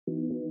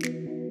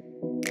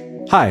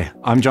Hi,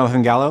 I'm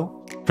Jonathan Gallo,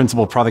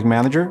 Principal Product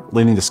Manager,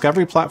 leading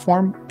Discovery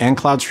Platform and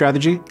Cloud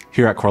Strategy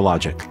here at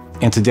CoreLogic.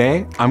 And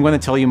today, I'm going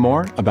to tell you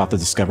more about the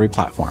Discovery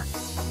Platform.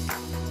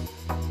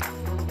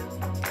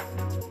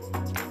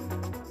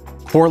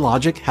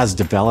 CoreLogic has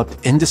developed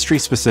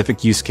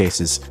industry-specific use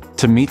cases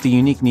to meet the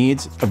unique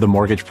needs of the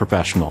mortgage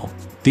professional.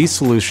 These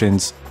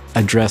solutions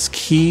address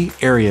key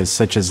areas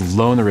such as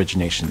loan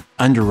origination,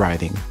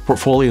 underwriting,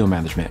 portfolio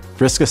management,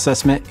 risk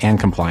assessment, and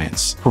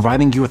compliance,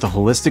 providing you with a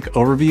holistic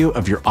overview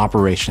of your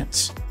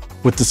operations.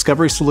 With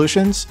Discovery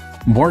Solutions,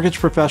 mortgage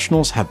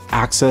professionals have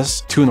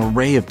access to an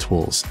array of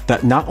tools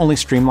that not only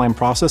streamline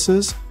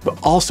processes, but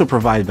also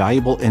provide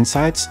valuable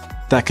insights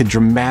that could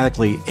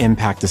dramatically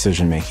impact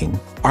decision-making.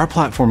 Our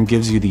platform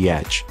gives you the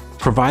edge,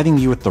 providing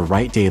you with the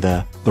right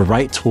data, the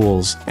right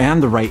tools,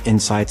 and the right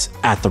insights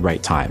at the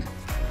right time.